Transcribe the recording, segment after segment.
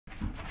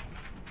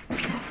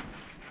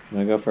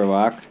Wanna go for a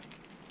walk?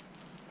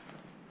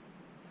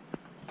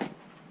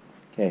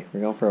 Okay,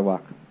 we're going for a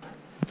walk.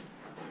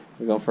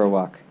 We're going for a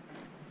walk.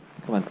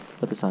 Come on,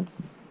 put this on.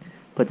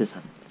 Put this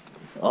on.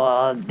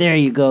 Oh, there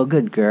you go.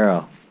 Good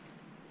girl.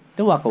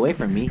 Don't walk away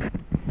from me.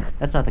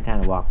 That's not the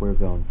kind of walk we're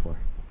going for.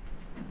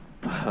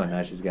 Oh,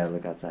 now she's got to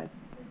look outside.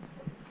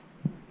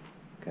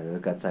 Got to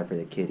look outside for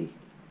the kitty.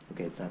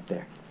 Okay, it's not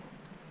there.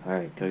 All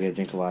right, go get a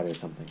drink of water or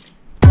something.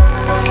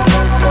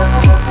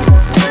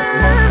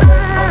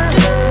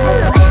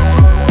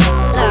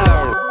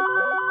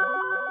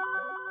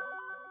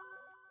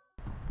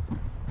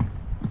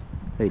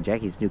 Hey,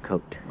 Jackie's new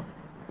coat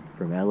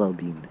from LL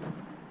Bean.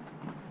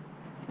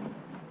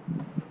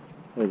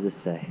 What does this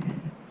say?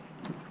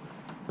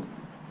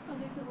 Oh,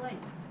 there's a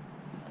light.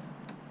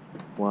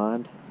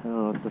 Wand? I don't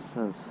know what this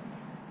says.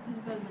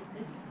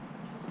 This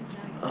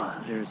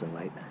Oh, there's a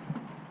light.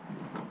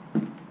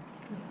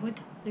 what?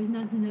 There's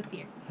nothing up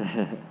here.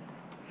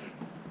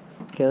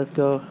 Okay, let's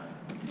go.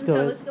 Let's go.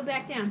 Let's go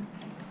back down.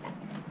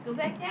 Go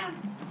back down.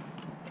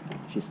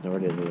 She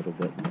snorted a little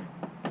bit.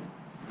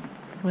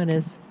 Come on,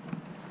 Iz.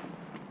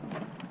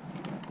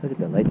 Look at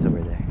the lights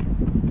over there.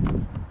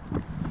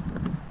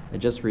 I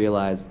just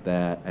realized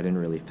that I didn't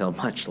really film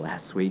much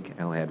last week.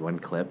 I only had one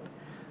clip,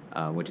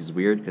 which is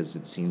weird because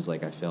it seemed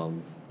like I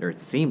filmed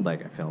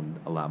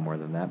a lot more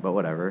than that, but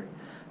whatever.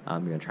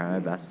 I'm going to try my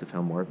best to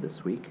film more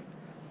this week.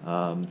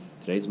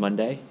 Today's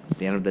Monday,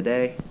 the end of the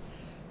day.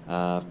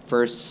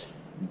 First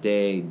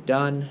day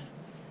done,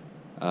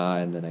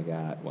 and then I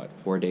got,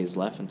 4 days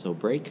left until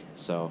break,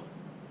 so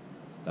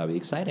that'll be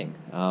exciting.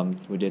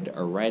 We did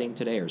our writing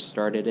today, or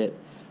started it.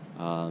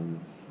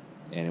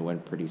 And it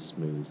went pretty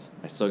smooth.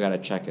 I still got to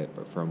check it,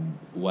 but from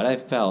what I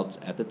felt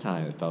at the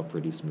time, it felt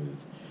pretty smooth.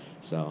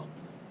 So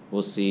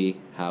we'll see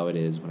how it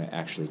is when I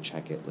actually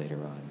check it later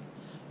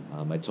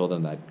on. I told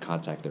them that I'd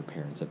contact their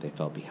parents if they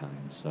fell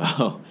behind, so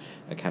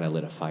I kind of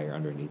lit a fire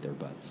underneath their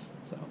butts.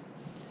 So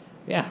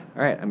yeah,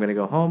 all right, I'm going to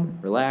go home,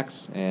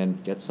 relax,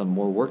 and get some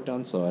more work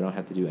done so I don't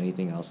have to do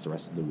anything else the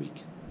rest of the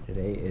week.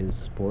 Today is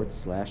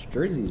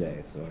sports/jersey day,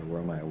 so I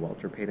wore my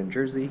Walter Payton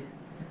jersey.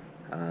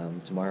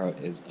 Tomorrow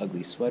is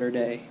ugly sweater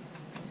day.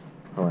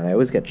 Hold on, I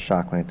always get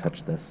shocked when I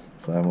touch this,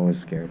 so I'm always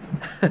scared.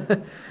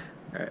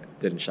 Alright,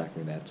 didn't shock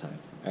me that time.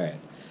 Alright,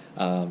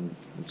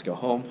 let's go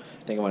home.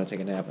 I think I want to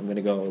take a nap. I'm going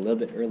to go a little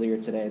bit earlier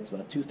today. It's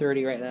about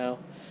 2:30 right now.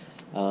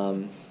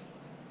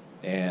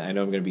 And I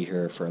know I'm going to be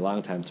here for a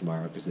long time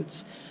tomorrow because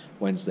it's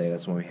Wednesday.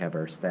 That's when we have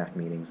our staff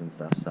meetings and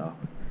stuff. So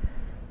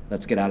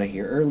let's get out of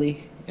here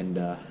early and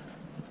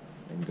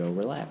go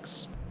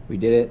relax. We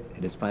did it.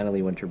 It is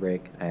finally winter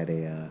break. I had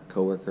a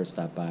coworker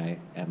stop by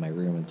at my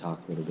room and talk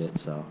a little bit,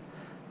 so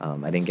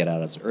I didn't get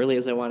out as early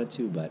as I wanted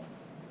to, but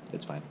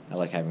it's fine. I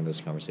like having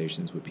those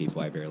conversations with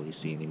people I barely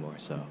see anymore,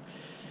 so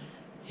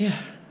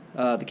yeah.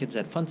 The kids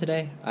had fun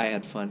today. I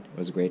had fun. It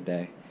was a great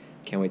day.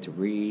 Can't wait to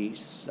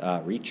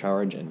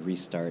recharge and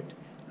restart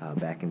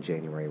back in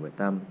January with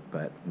them,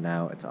 but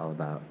now it's all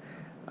about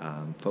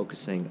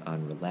focusing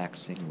on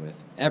relaxing with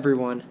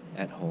everyone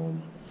at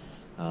home.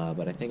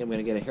 But I think I'm going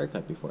to get a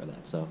haircut before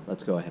that, so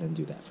let's go ahead and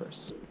do that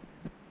first.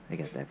 I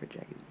got that for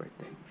Jackie's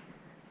birthday.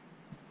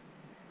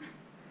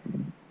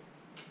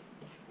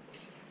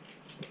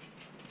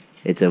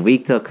 It's a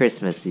week till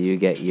Christmas, so you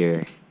get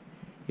your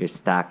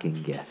stocking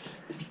gift.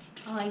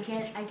 Oh, I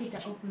get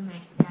to open my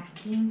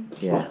stocking.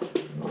 Yeah.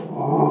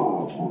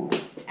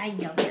 I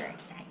know you're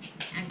excited.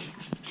 I know.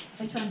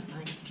 Which one's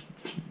mine?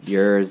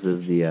 Yours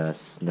is the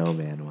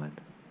snowman one.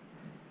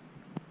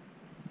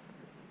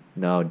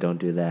 No, don't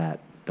do that.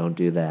 Don't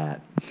do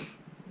that.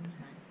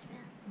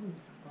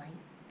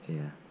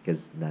 Yeah,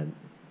 because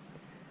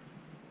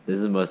this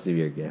is most of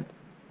your gift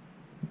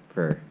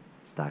for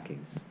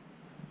stockings.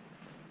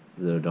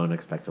 So don't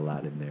expect a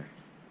lot in there.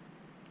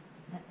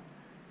 What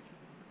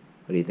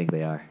do you think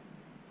they are?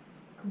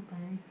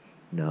 Coupons.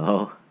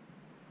 No.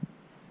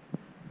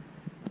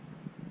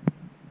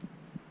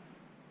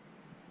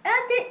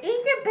 Oh, the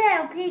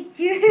Izabel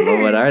picture.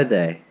 Well, what are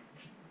they?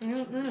 I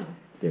don't know.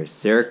 There's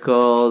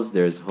circles.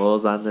 There's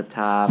holes on the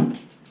top.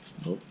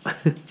 Oh. I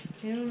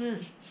don't know.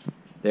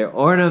 They're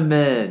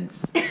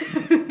ornaments.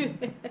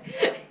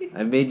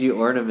 I made you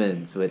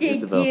ornaments with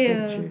Thank Izabel you.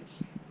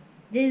 pictures.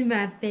 This is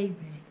my favorite.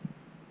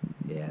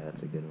 Yeah,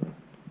 that's a good one.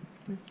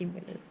 Let's see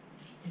what it is.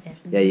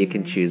 Yeah, you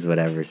can choose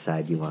whatever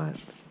side you want.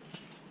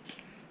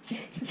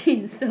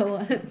 She's so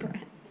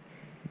unimpressed.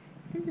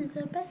 This is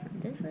the best one.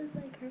 This was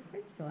like her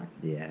first one.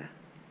 Yeah.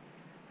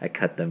 I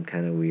cut them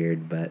kind of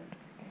weird, but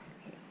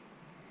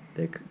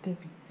they're This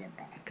is the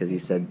best. because you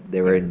said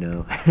there were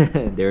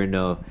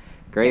no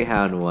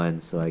Greyhound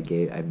ones, so I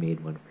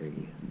made one for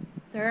you.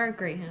 There are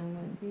Greyhound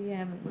ones. You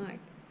haven't looked.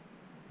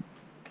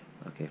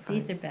 Okay, fine.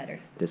 These are better.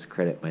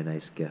 Discredit my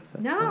nice gift.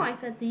 That's No, fine. I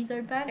said these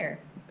are better.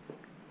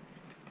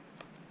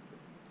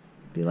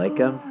 Do you like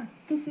them?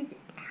 This is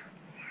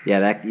Yeah,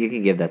 that you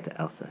can give that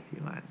to Elsa if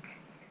you want.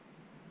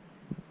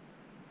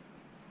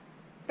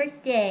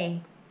 first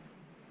day.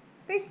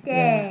 First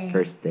day. Yeah,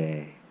 first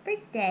day.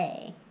 First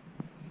day.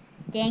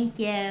 Thank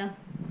you.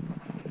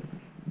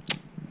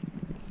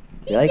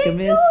 You like him,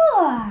 Miss?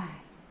 Door.